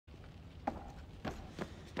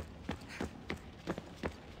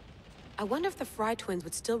I wonder if the Fry twins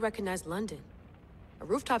would still recognize London. A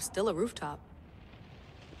rooftop's still a rooftop.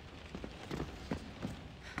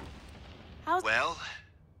 How's... Well,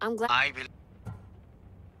 I'm glad... I will...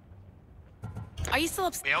 Are you still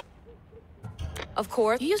upset? Well, Of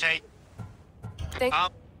course. You take... think...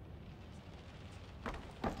 up.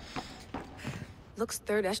 Looks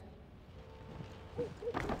third-ish.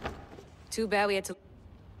 Too bad we had to...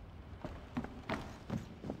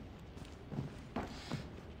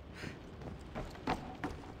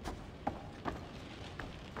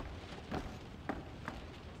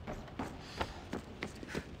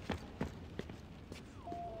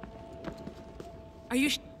 Are you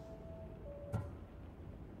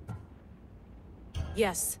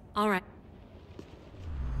Yes. all right?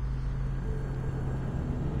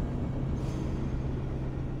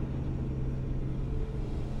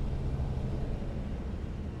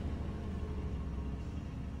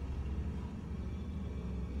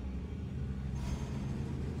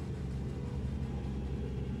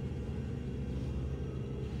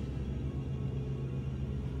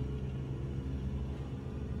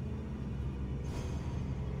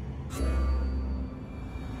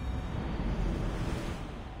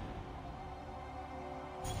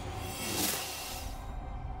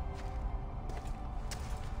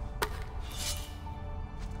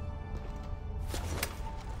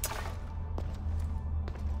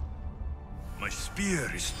 My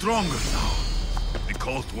spear is stronger now. The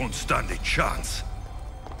cult won't stand a chance.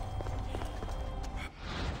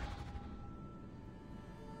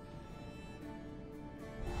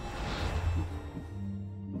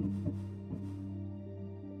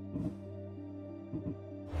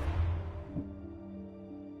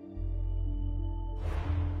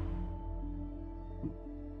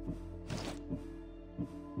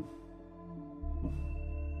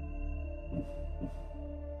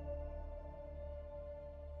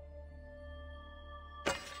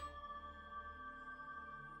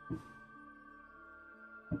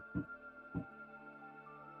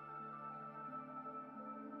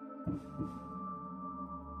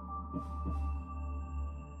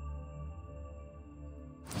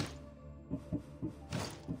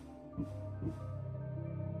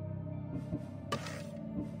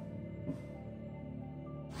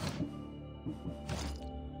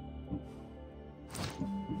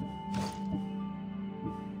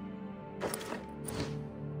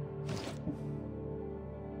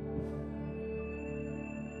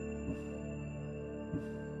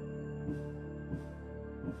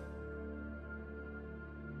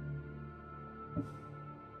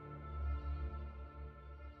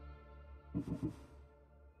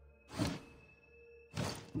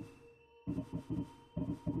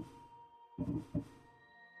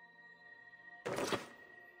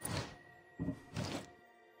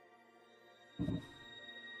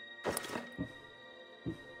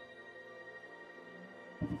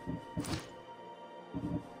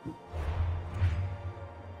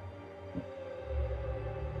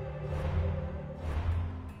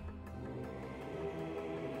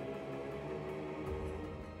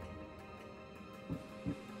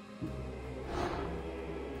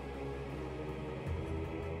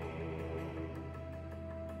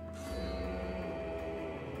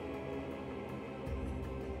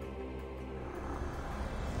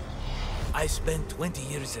 I spent 20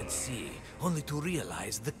 years at sea, only to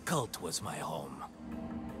realize the cult was my home.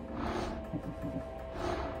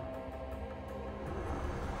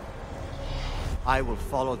 I will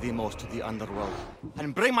follow Demos to the underworld,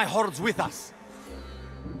 and bring my hordes with us!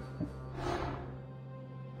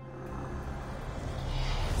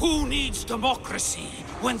 Who needs democracy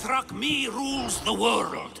when Thrakmi rules the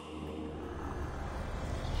world?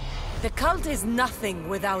 The cult is nothing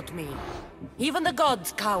without me. Even the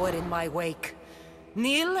gods cower in my wake.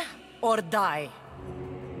 Kneel or die.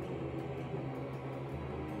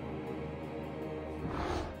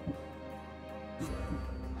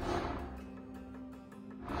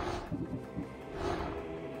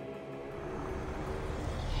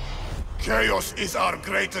 Chaos is our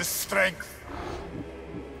greatest strength.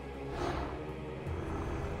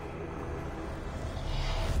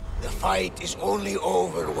 The fight is only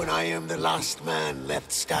over when I am the last man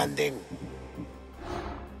left standing.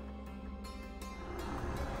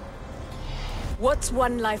 What's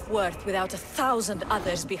one life worth without 1,000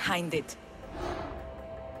 others behind it?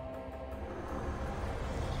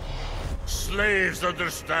 Slaves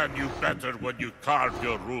understand you better when you carve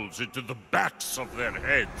your rules into the backs of their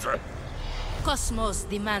heads. Cosmos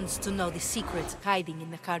demands to know the secrets hiding in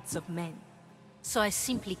the hearts of men. So I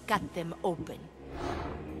simply cut them open.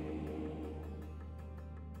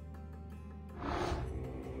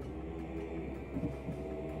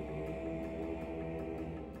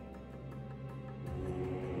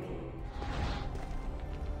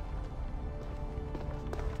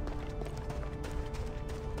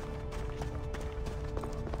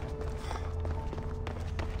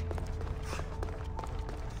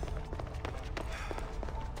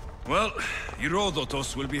 Well,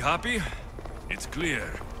 Herodotus will be happy. It's clear.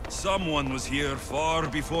 Someone was here far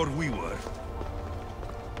before we were.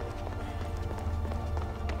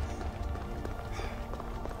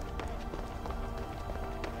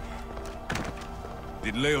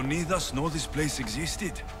 Did Leonidas know this place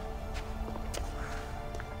existed?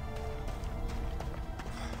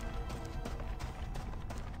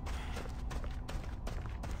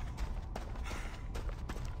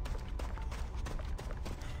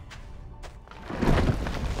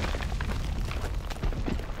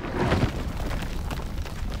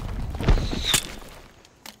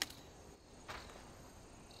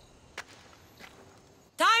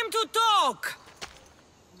 Time to talk!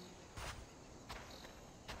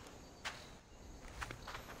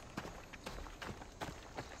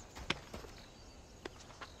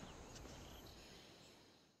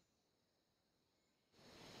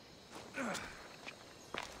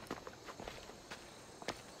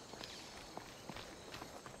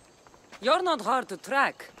 You're not hard to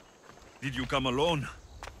track. Did you come alone?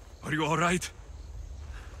 Are you all right?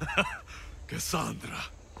 Cassandra,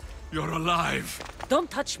 you're alive. Don't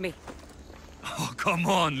touch me. Oh, come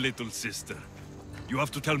on, little sister. You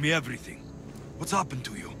have to tell me everything. What's happened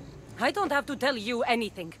to you? I don't have to tell you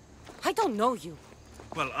anything. I don't know you.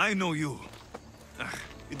 Well, I know you.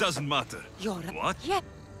 It doesn't matter. You're... What? Yeah.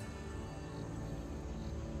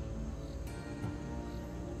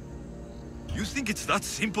 You think it's that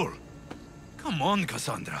simple? Come on,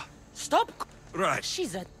 Cassandra. Stop. Right.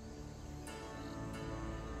 She's a...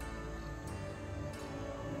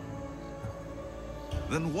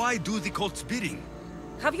 Then why do the cult's bidding?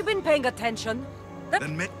 Have you been paying attention?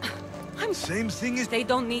 Then I'm... Same thing as They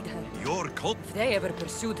don't need her. your cult. If they ever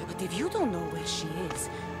pursued her, but if you don't know where she is...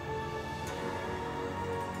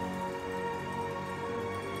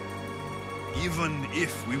 Even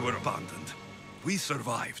if we were abandoned, we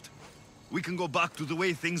survived. We can go back to the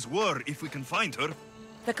way things were if we can find her.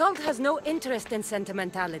 The cult has no interest in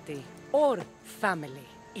sentimentality or family.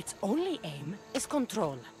 Its only aim is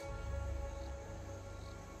control.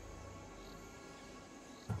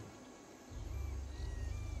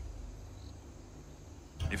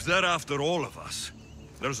 If they're after all of us,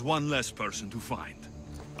 there's one less person to find.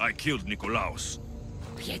 I killed Nikolaos.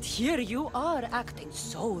 Yet here you are acting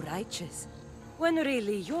so righteous. When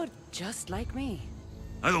really you're just like me.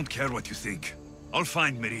 I don't care what you think. I'll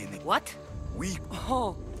find Merini. What? We...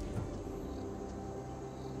 Oh,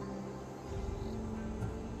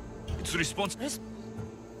 It's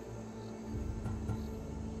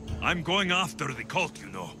I'm going after the cult, you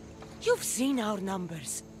know. you've seen our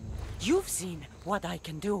numbers. You've seen what I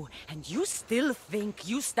can do, and you still think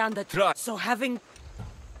you stand a Try. So having...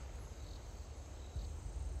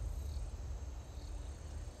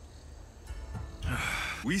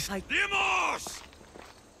 Demos!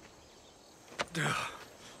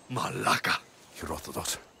 Malaka.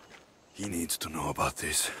 Herodotus. He needs to know about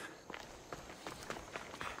this.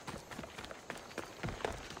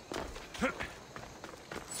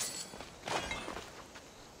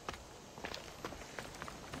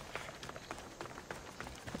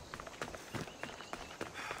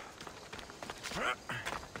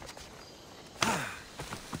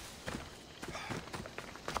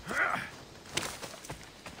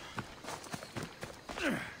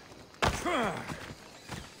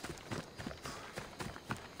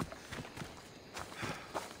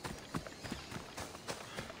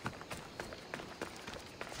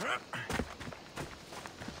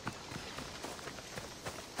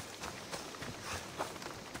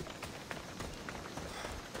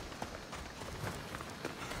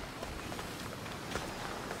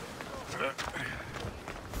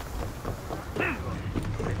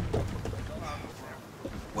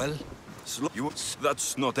 Well,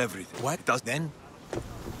 That's not everything. what does then?